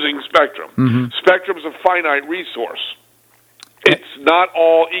 It's using spectrum. Mm-hmm. Spectrum's a finite resource. It's not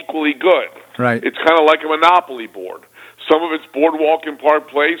all equally good. Right. It's kind of like a monopoly board. Some of it's Boardwalk and Park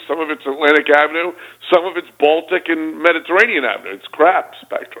Place, some of it's Atlantic Avenue, some of it's Baltic and Mediterranean Avenue. It's crap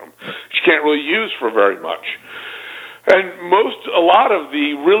spectrum. You can't really use for very much. And a lot of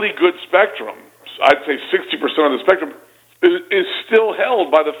the really good spectrum, I'd say 60% of the spectrum, is still held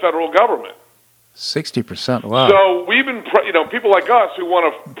by the federal government. 60%, wow. So we've been, people like us who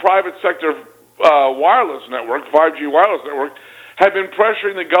want a private sector wireless network, 5G wireless network, have been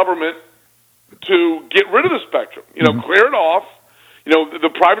pressuring the government to get rid of the spectrum, clear it off. The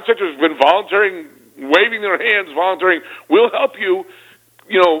private sector has been waving their hands, volunteering, we'll help you,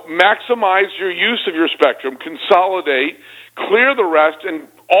 maximize your use of your spectrum, consolidate, clear the rest, and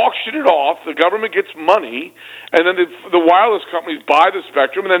auction it off. The government gets money, and then the wireless companies buy the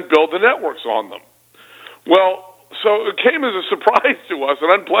spectrum and then build the networks on them. Well, so it came as a surprise to us,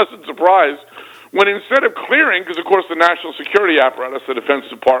 an unpleasant surprise, when instead of clearing, because of course the national security apparatus, the Defense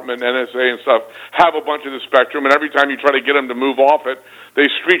Department, NSA and stuff, have a bunch of the spectrum, and every time you try to get them to move off it, they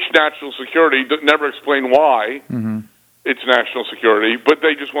screech national security, never explain why it's national security, but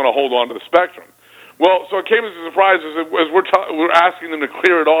they just want to hold on to the spectrum. Well, so it came as a surprise as we're asking them to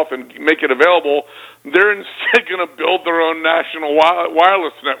clear it off and make it available. They're instead going to build their own national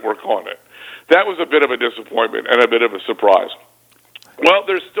wireless network on it. That was a bit of a disappointment and a bit of a surprise. Well,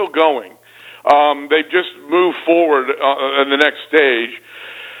 they're still going. They've just moved forward in the next stage.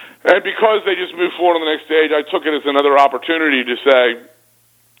 And because they just moved forward on the next stage, I took it as another opportunity to say,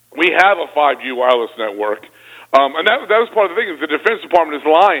 we have a 5G wireless network. And that was part of the thing, is the Defense Department is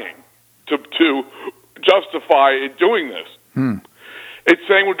lying to justify it doing this. It's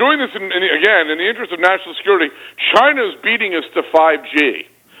saying we're doing this, again, in the interest of national security. China's beating us to 5G.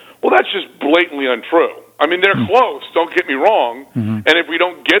 Well, that's just blatantly untrue. I mean, they're close, don't get me wrong. And if we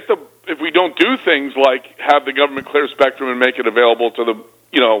don't do things like have the government clear spectrum and make it available to the,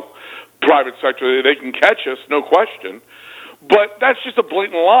 private sector, they can catch us, no question. But that's just a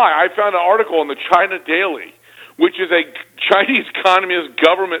blatant lie. I found an article in the China Daily, which is a Chinese Communist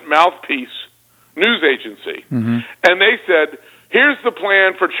government mouthpiece news agency. And they said, here's the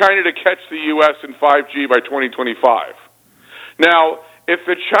plan for China to catch the U.S. in 5G by 2025. Now, if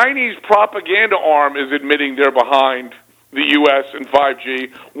the Chinese propaganda arm is admitting they're behind the U.S. in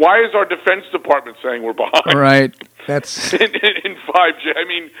 5G, why is our Defense Department saying we're behind? Right. That's in 5G. I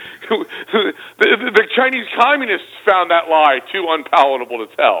mean, the Chinese communists found that lie too unpalatable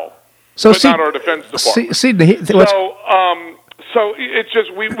to tell. So but not our Defense Department. So it's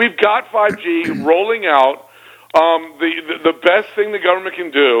just we've got 5G rolling out. The best thing the government can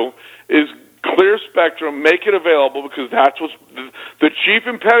do is clear spectrum, make it available, because that's what's the chief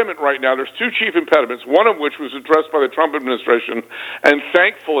impediment right now. There's two chief impediments, one of which was addressed by the Trump administration and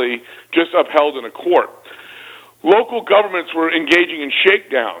thankfully just upheld in a court. Local governments were engaging in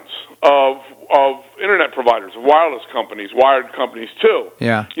shakedowns of internet providers, of wireless companies, wired companies too.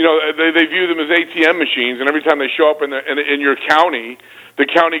 Yeah. They view them as ATM machines, and every time they show up in your county, the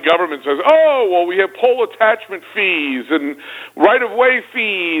county government says, "Oh, well, we have pole attachment fees and right-of-way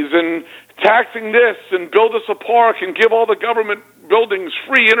fees and taxing this and build us a park and give all the government buildings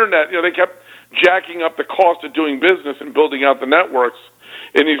free internet." They kept jacking up the cost of doing business and building out the networks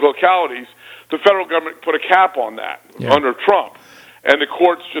in these localities. The federal government put a cap on that under Trump, and the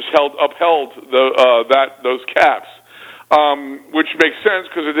courts just upheld those caps, which makes sense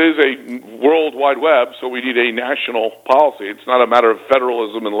because it is a World Wide Web, so we need a national policy. It's not a matter of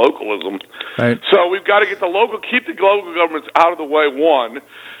federalism and localism. Right. So we've got to keep the local governments out of the way, one,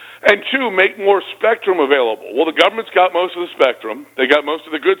 and two, make more spectrum available. Well, the government's got most of the spectrum. They got most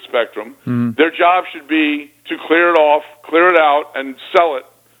of the good spectrum. Their job should be to clear it out, and sell it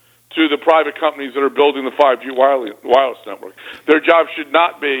to the private companies that are building the 5G wireless network. Their job should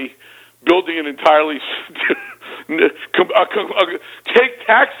not be building an entirely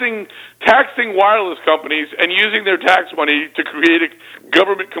taxing wireless companies and using their tax money to create a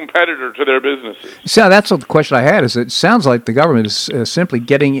government competitor to their businesses. So that's what the question I had. Is it sounds like the government is simply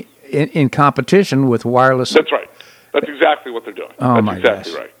getting in competition with wireless. That's right. That's exactly what they're doing. Oh, that's my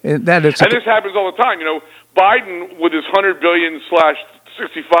exactly gosh. Right. And this happens all the time. Biden with his $100 billion /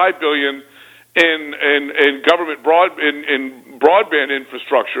 $65 billion in government broadband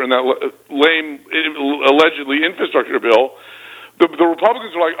infrastructure and that lame, allegedly infrastructure bill, the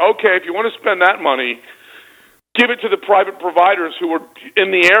Republicans are like, okay, if you want to spend that money, give it to the private providers who are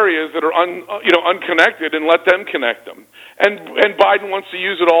in the areas that are unconnected, and let them connect them. And Biden wants to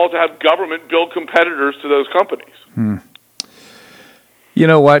use it all to have government build competitors to those companies. You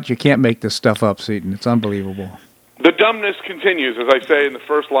know what? You can't make this stuff up, Seaton. It's unbelievable. The dumbness continues, as I say in the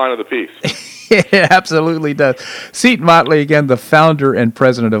first line of the piece. It absolutely does. Seaton Motley, again, the founder and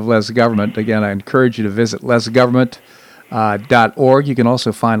president of Less Government. Again, I encourage you to visit lessgovernment.org. You can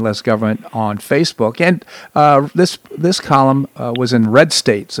also find Less Government on Facebook. And this column was in Red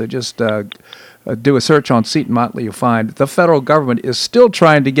State, so just do a search on Seton Motley, you'll find the federal government is still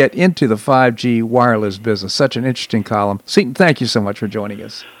trying to get into the 5G wireless business. Such an interesting column. Seton, thank you so much for joining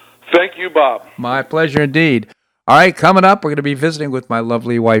us. Thank you, Bob. My pleasure indeed. All right, coming up, we're going to be visiting with my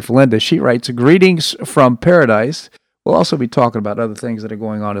lovely wife, Linda. She writes, "Greetings from Paradise." We'll also be talking about other things that are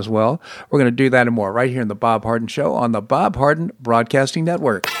going on as well. We're going to do that and more right here in the Bob Harden Show on the Bob Harden Broadcasting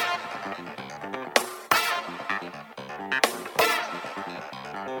Network.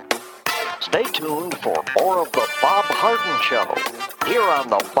 Stay tuned for more of the Bob Harden Show here on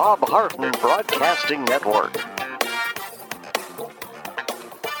the Bob Harden Broadcasting Network.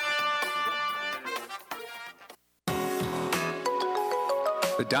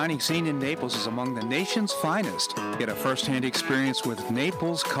 The dining scene in Naples is among the nation's finest. Get a first-hand experience with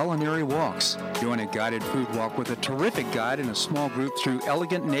Naples Culinary Walks. Join a guided food walk with a terrific guide in a small group through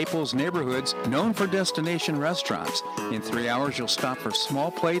elegant Naples neighborhoods known for destination restaurants. In 3 hours, you'll stop for small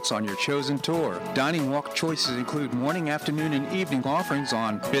plates on your chosen tour. Dining walk choices include morning, afternoon, and evening offerings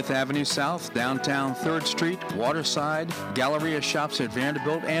on 5th Avenue South, downtown 3rd Street, Waterside, Galleria shops at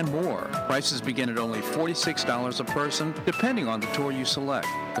Vanderbilt, and more. Prices begin at only $46 a person, depending on the tour you select.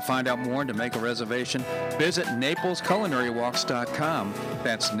 To find out more and to make a reservation, visit NaplesCulinarywalks.com.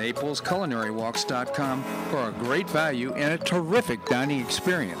 That's NaplesCulinarywalks.com for a great value and a terrific dining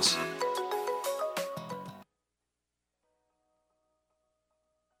experience.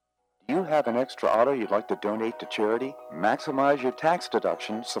 Do you have an extra auto you'd like to donate to charity? Maximize your tax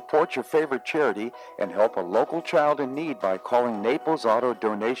deduction, support your favorite charity, and help a local child in need by calling Naples Auto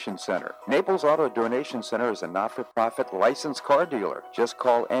Donation Center. Naples Auto Donation Center is a not-for-profit licensed car dealer. Just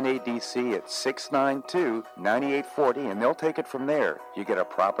call NADC at 692-9840 and they'll take it from there. You get a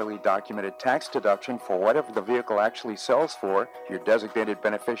properly documented tax deduction for whatever the vehicle actually sells for. Your designated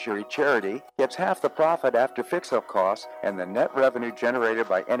beneficiary charity gets half the profit after fix-up costs, and the net revenue generated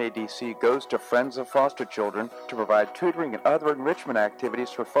by NADC goes to Friends of Foster Children to provide tutoring and other enrichment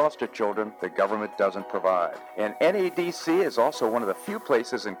activities for foster children the government doesn't provide. And NADC is also one of the few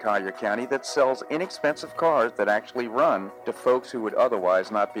places in Collier County that sells inexpensive cars that actually run to folks who would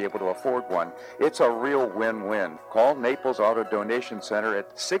otherwise not be able to afford one. It's a real win-win. Call Naples Auto Donation Center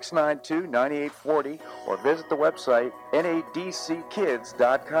at 692-9840 or visit the website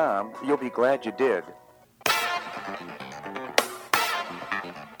nadckids.com. You'll be glad you did.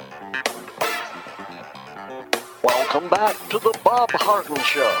 Welcome back to the Bob Harden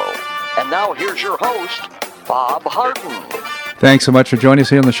Show. And now here's your host, Bob Harden. Thanks so much for joining us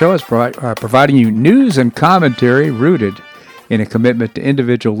here on the show. It's providing you news and commentary rooted in a commitment to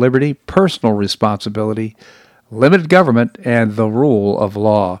individual liberty, personal responsibility, limited government, and the rule of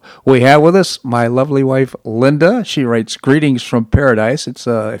law. We have with us my lovely wife, Linda. She writes Greetings from Paradise. It's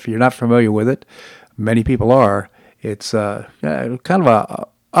if you're not familiar with it, many people are. It's kind of a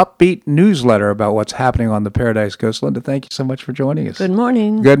upbeat newsletter about what's happening on the Paradise Coast. Linda, thank you so much for joining us. Good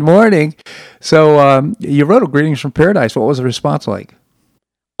morning. Good morning. So you wrote a Greetings from Paradise. What was the response like?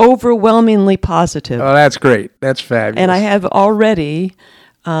 Overwhelmingly positive. Oh, that's great. That's fabulous. And I have already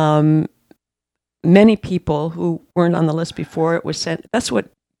many people who weren't on the list before it was sent. That's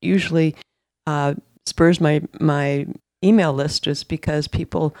what usually spurs my email list, is because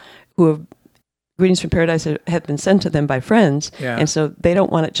people who have Greetings from Paradise have been sent to them by friends, and so they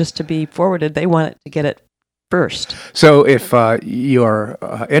don't want it just to be forwarded. They want it to get it first. So if you are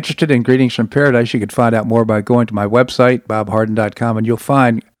interested in Greetings from Paradise, you can find out more by going to my website, bobharden.com, and you'll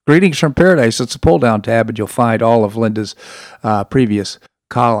find Greetings from Paradise. It's a pull-down tab, and you'll find all of Linda's previous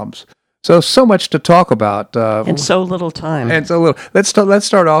columns. So much to talk about. And so little time. And so little. Let's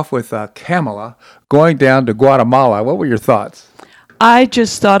start off with Kamala going down to Guatemala. What were your thoughts? I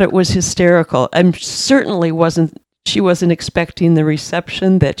just thought it was hysterical. She wasn't expecting the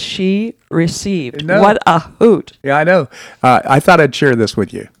reception that she received. No. What a hoot. Yeah, I know. I thought I'd share this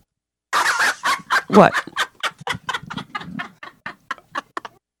with you. What?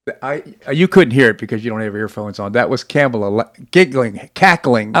 You couldn't hear it because you don't have earphones on. That was Kamala giggling,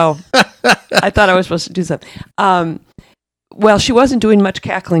 cackling. Oh, I thought I was supposed to do something. Well, she wasn't doing much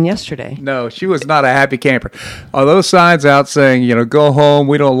cackling yesterday. No, she was not a happy camper. Are those signs out saying, go home,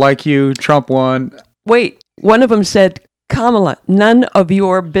 we don't like you, Trump won? Wait, one of them said, Kamala, none of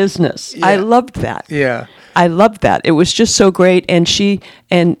your business. Yeah. I loved that. Yeah. I loved that. It was just so great. And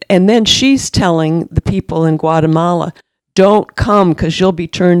then she's telling the people in Guatemala, don't come because you'll be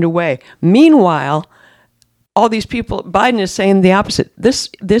turned away. Meanwhile, all these people, Biden is saying the opposite. This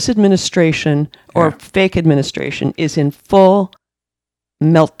administration, or fake administration, is in full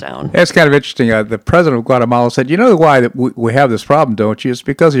meltdown. That's kind of interesting. The president of Guatemala said, you know why that we have this problem, don't you? It's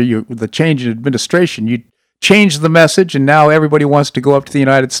because of the change in administration. You changed the message, and now everybody wants to go up to the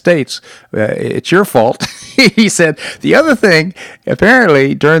United States. It's your fault. He said. The other thing,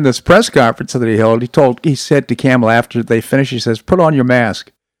 apparently, during this press conference that he held, he said to Kamala after they finished, he says, "Put on your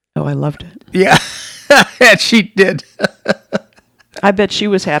mask." Oh, I loved it. Yeah, and she did. I bet she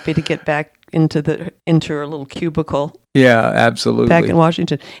was happy to get back into her little cubicle. Yeah, absolutely. Back in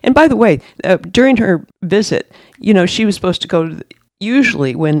Washington. And by the way, during her visit, she was supposed to go to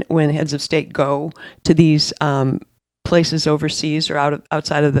usually when heads of state go to these places overseas or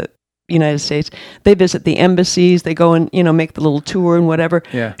outside of the United States, they visit the embassies, they go and make the little tour and whatever.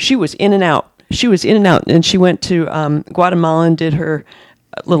 Yeah. She was in and out, and she went to Guatemala and did her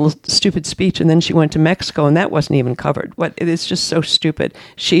little stupid speech, and then she went to Mexico, and that wasn't even covered. It's just so stupid.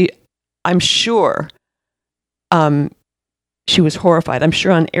 I'm sure she was horrified. I'm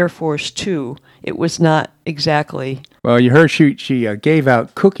sure on Air Force 2, it was not exactly... Well, you heard she gave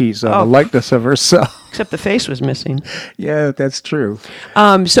out cookies on the likeness of herself. Except the face was missing. Yeah, that's true.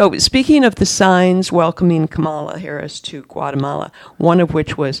 So speaking of the signs welcoming Kamala Harris to Guatemala, one of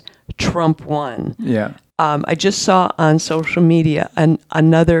which was Trump won. Yeah. I just saw on social media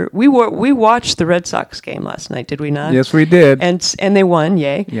another... We watched the Red Sox game last night, did we not? Yes, we did. And they won,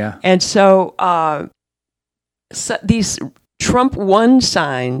 yay. Yeah. And so these Trump won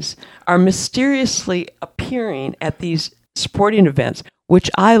signs are mysteriously appearing at these sporting events, which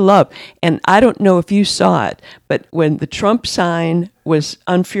I love. And I don't know if you saw it, but when the Trump sign was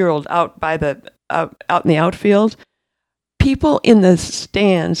unfurled out in the outfield, people in the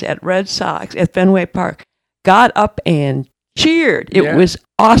stands at Red Sox at Fenway Park got up and cheered. It was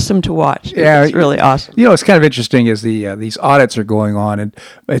awesome to watch. Yeah, it's really awesome. What's kind of interesting is these audits are going on, and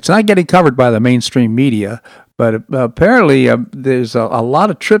it's not getting covered by the mainstream media. But apparently, there's a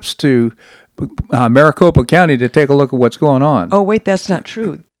lot of trips to Maricopa County to take a look at what's going on. Oh, wait, that's not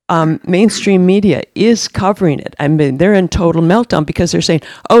true. Mainstream media is covering it. I mean, they're in total meltdown because they're saying,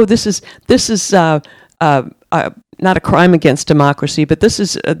 "Oh, this is not a crime against democracy, but this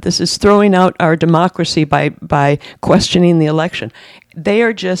is throwing out our democracy by questioning the election." They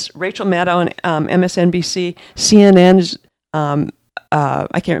are just Rachel Maddow on MSNBC, CNN's.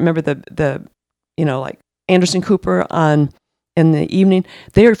 I can't remember the like Anderson Cooper in the evening.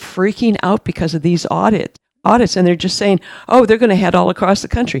 They're freaking out because of these audits, and they're just saying, "Oh, they're going to head all across the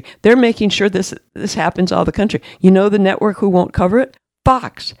country. They're making sure this happens all the country." The network who won't cover it?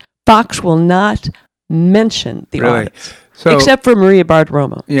 Fox. Fox will not mention the audits, except for Maria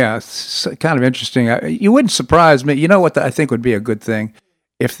Bartiromo. Yeah, it's kind of interesting. You wouldn't surprise me. You know what I think would be a good thing?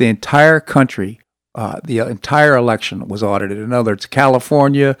 If the entire country, the entire election was audited. In other words,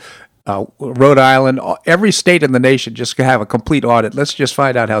 California, Rhode Island, every state in the nation just have a complete audit. Let's just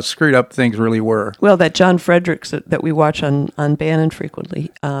find out how screwed up things really were. Well, that John Fredericks that we watch on Bannon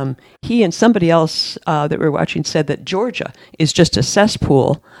frequently, he and somebody else that we're watching said that Georgia is just a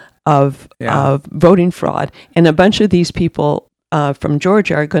cesspool of voting fraud, and a bunch of these people from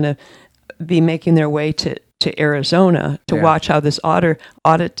Georgia are going to be making their way to Arizona to watch how this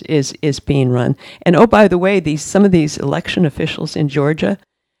audit is being run. And oh, by the way, some of these election officials in Georgia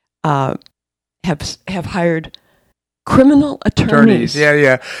have hired criminal attorneys.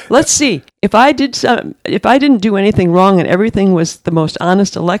 Yeah. Let's see. If I didn't do anything wrong and everything was the most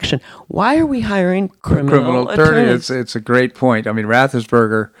honest election, why are we hiring criminal attorneys? It's a great point. I mean,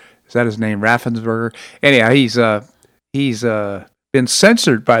 Raffensperger. Is that his name? Raffensperger. Anyhow, he's been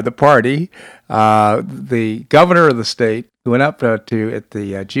censored by the party. The governor of the state went up at the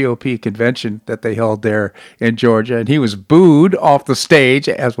GOP convention that they held there in Georgia, and he was booed off the stage,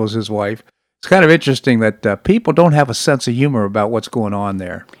 as was his wife. It's kind of interesting that people don't have a sense of humor about what's going on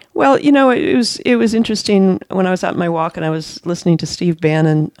there. Well, it was interesting when I was out on my walk and I was listening to Steve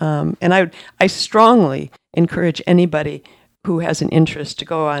Bannon, and I strongly encourage anybody who has an interest to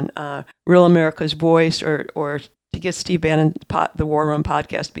go on Real America's Voice or to get Steve Bannon, the War Room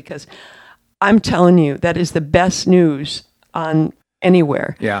podcast, because I'm telling you, that is the best news on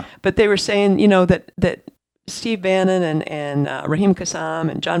anywhere. Yeah. But they were saying, that Steve Bannon and Raheem Kassam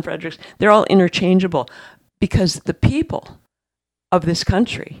and John Fredericks, they're all interchangeable because the people of this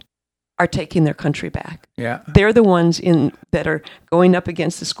country are taking their country back. Yeah. They're the ones that are going up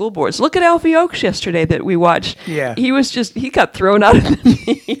against the school boards. Look at Alfie Oakes yesterday that we watched. Yeah. He got thrown out of the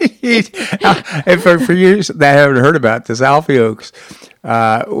meeting. And for you that haven't heard about this, Alfie Oakes,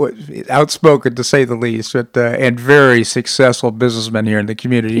 outspoken to say the least, but and very successful businessman here in the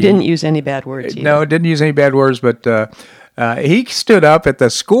community. He didn't use any bad words either. No, didn't use any bad words, but he stood up at the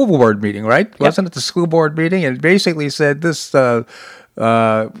school board meeting, right? Yep. Wasn't it the school board meeting? And basically said this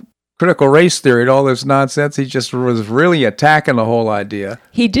critical race theory and all this nonsense. He just was really attacking the whole idea.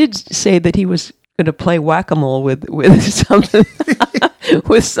 He did say that he was going to play whack-a-mole with some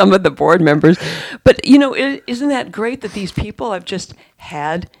with some of the board members. But isn't that great that these people have just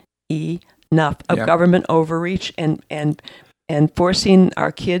had enough of government overreach and forcing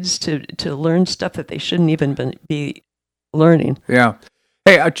our kids to learn stuff that they shouldn't even be learning. Yeah.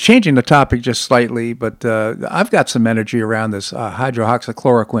 Hey, changing the topic just slightly, but I've got some energy around this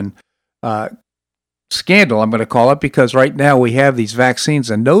hydroxychloroquine scandal, I'm going to call it, because right now we have these vaccines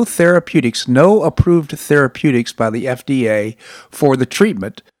and no approved therapeutics by the FDA for the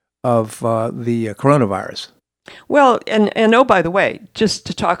treatment of the coronavirus. Well, and oh, by the way, just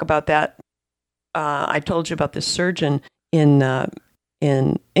to talk about that, I told you about this surgeon in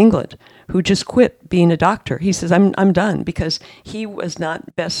England who just quit being a doctor. He says, I'm done, because he was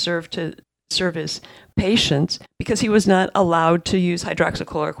not best served to serve his patients because he was not allowed to use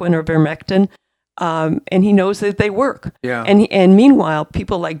hydroxychloroquine or ivermectin, and he knows that they work. Yeah. And meanwhile,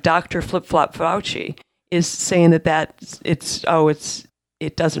 people like Dr. Flip Flop Fauci is saying that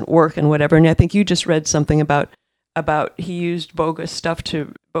it doesn't work and whatever. And I think you just read something about he used bogus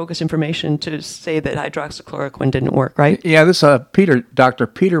information to say that hydroxychloroquine didn't work, right? Yeah, this Dr.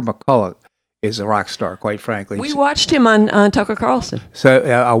 Peter McCullough is a rock star, quite frankly. We watched him on Tucker Carlson. So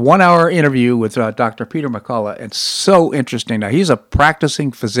a 1-hour interview with Dr. Peter McCullough. It's so interesting. Now, he's a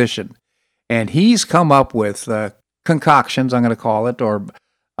practicing physician, and he's come up with concoctions, I'm going to call it, or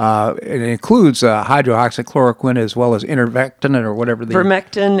it includes hydroxychloroquine as well as ivermectin or whatever.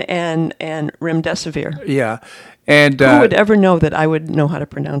 Vermectin and remdesivir. Yeah. And who would ever know that I would know how to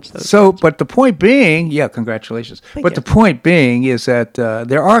pronounce those? So, but the point being, congratulations. Thank you. The point being is that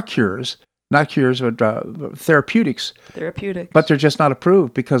there are cures, not cures, but therapeutics. But they're just not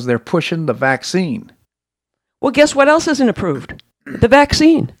approved because they're pushing the vaccine. Well, guess what else isn't approved? The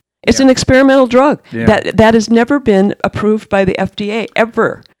vaccine. It's an experimental drug that has never been approved by the FDA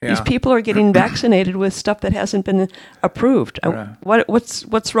ever. Yeah. These people are getting vaccinated with stuff that hasn't been approved. Right.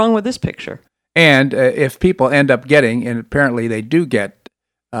 What's wrong with this picture? And if people end up getting, and apparently they do get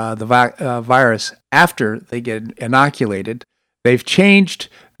the virus after they get inoculated, they've changed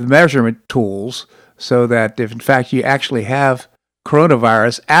the measurement tools so that if in fact you actually have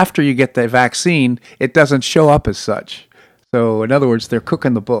coronavirus after you get the vaccine, it doesn't show up as such. So, in other words, they're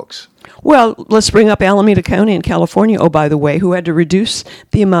cooking the books. Well, let's bring up Alameda County in California, oh, by the way, who had to reduce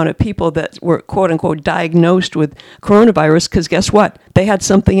the amount of people that were, quote unquote, diagnosed with coronavirus because guess what? They had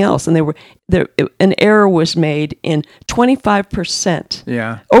something else, and an error was made in 25%.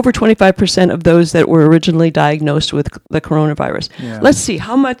 Yeah. Over 25% of those that were originally diagnosed with the coronavirus. Yeah. Let's see,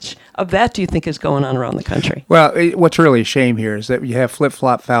 how much of that do you think is going on around the country? Well, what's really a shame here is that you have Flip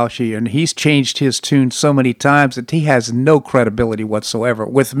Flop Fauci, and he's changed his tune so many times that he has no credibility whatsoever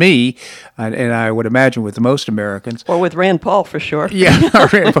with me, and I would imagine with most Americans. Or with Rand Paul, for sure. Yeah,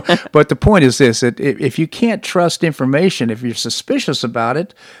 but the point is this, that if you can't trust information, if you're suspicious about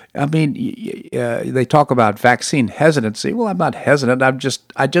it, I mean, they talk about vaccine hesitancy. Well, I'm not hesitant.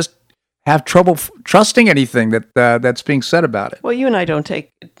 I just have trouble trusting anything that's being said about it. Well, you and I don't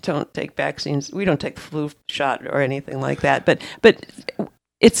take vaccines. We don't take the flu shot or anything like that. But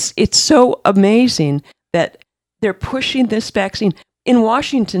it's so amazing that they're pushing this vaccine. In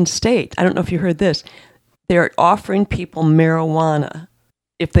Washington State, I don't know if you heard this, they're offering people marijuana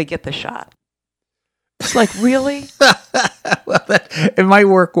if they get the shot. It's like, really? Well, it might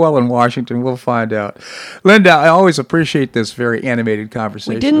work well in Washington. We'll find out. Linda, I always appreciate this very animated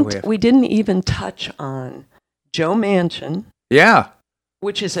conversation. We didn't even touch on Joe Manchin. Yeah.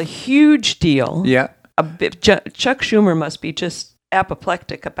 Which is a huge deal. Yeah. Chuck Schumer must be just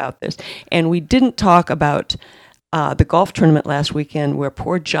apoplectic about this. And we didn't talk about the golf tournament last weekend where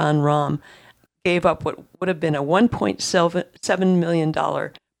poor John Rahm gave up what would have been a $1.7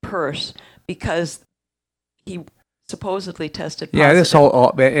 million purse because he supposedly tested positive. Yeah, this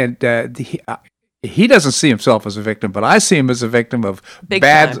whole he doesn't see himself as a victim, but I see him as a victim of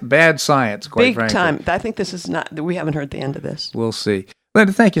bad science. Quite frankly, time. I think this is not. We haven't heard the end of this. We'll see.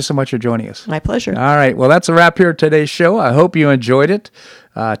 Linda, thank you so much for joining us. My pleasure. All right. Well, that's a wrap here today's show. I hope you enjoyed it.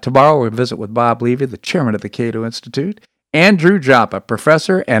 Tomorrow we'll visit with Bob Levy, the chairman of the Cato Institute, Andrew Joppa,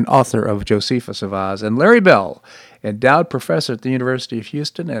 professor and author of Josephus of Oz, and Larry Bell, endowed professor at the University of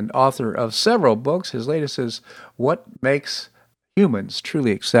Houston and author of several books. His latest is What Makes Humans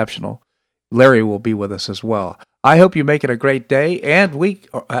Truly Exceptional. Larry will be with us as well. I hope you make it a great day and week,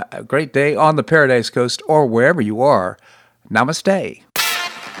 a great day on the Paradise Coast or wherever you are. Namaste.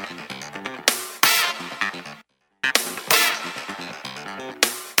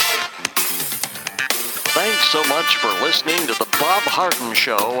 Thanks so much for listening to The Bob Harden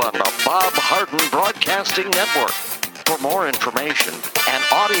Show on the Bob Harden Broadcasting Network. For more information and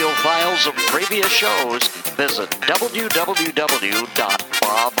audio files of previous shows, visit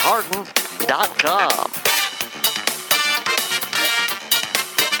www.bobharden.com.